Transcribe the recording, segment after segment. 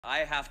I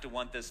have to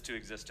want this to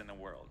exist in the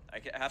world.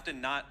 I have to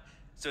not,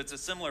 so it's a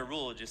similar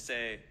rule, just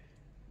say,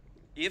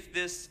 if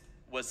this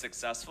was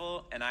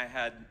successful and I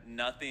had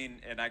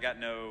nothing and I got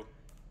no,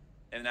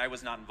 and I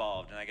was not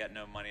involved and I got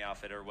no money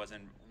off it or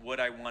wasn't, would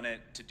I want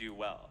it to do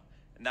well?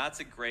 And that's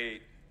a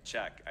great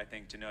check, I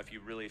think, to know if you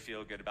really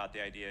feel good about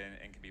the idea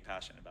and can be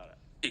passionate about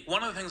it.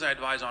 One of the things I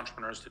advise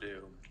entrepreneurs to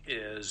do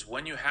is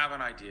when you have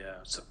an idea,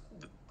 so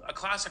a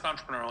classic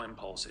entrepreneurial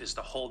impulse is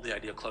to hold the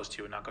idea close to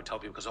you and not go tell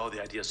people because, oh,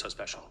 the idea is so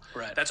special.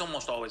 Right. That's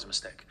almost always a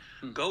mistake.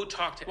 Go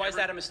talk to Why is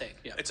that a mistake?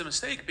 Yeah. It's a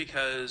mistake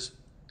because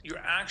your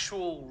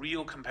actual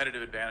real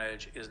competitive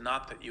advantage is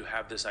not that you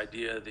have this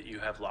idea that you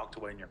have locked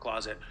away in your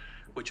closet,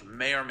 which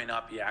may or may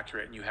not be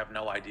accurate and you have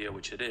no idea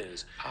which it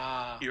is.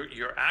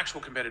 Your actual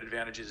competitive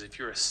advantage is if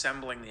you're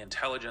assembling the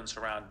intelligence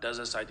around, does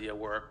this idea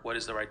work? What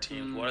is the right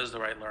team? What is the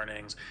right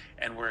learnings?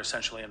 And we're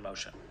essentially in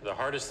motion. The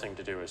hardest thing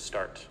to do is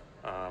start.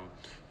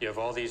 You have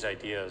all these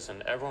ideas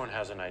and everyone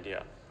has an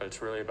idea, but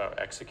it's really about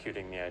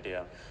executing the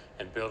idea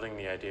and building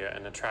the idea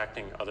and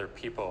attracting other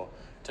people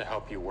to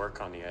help you work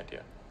on the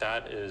idea.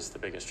 That is the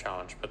biggest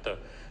challenge. But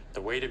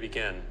the way to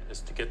begin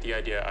is to get the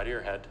idea out of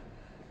your head,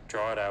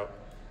 draw it out,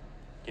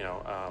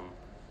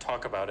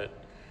 talk about it,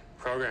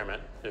 program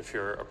it if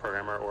you're a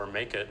programmer, or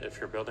make it if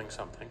you're building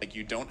something. Like,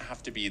 you don't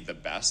have to be the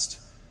best,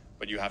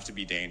 but you have to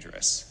be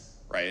dangerous,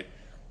 right?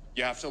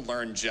 You have to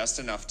learn just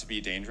enough to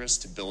be dangerous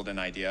to build an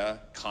idea,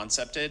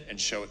 concept it, and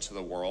show it to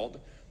the world.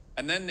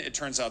 And then it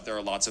turns out there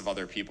are lots of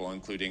other people,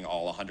 including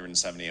all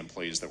 170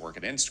 employees that work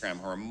at Instagram,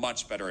 who are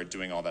much better at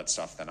doing all that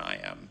stuff than I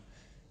am.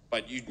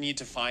 But you need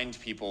to find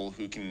people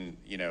who can,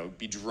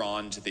 be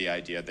drawn to the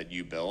idea that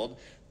you build,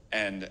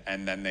 and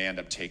then they end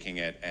up taking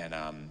it and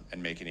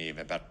making it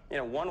even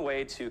better. One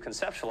way to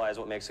conceptualize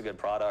what makes a good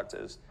product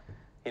is,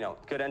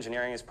 good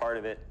engineering is part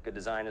of it, good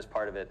design is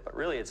part of it, but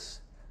really it's,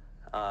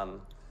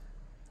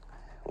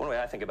 one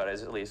way I think about it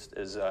is, at least,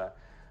 is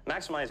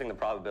maximizing the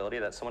probability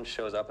that someone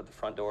shows up at the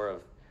front door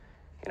of,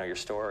 your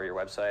store or your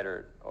website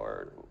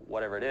or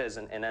whatever it is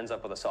and ends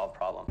up with a solved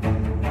problem.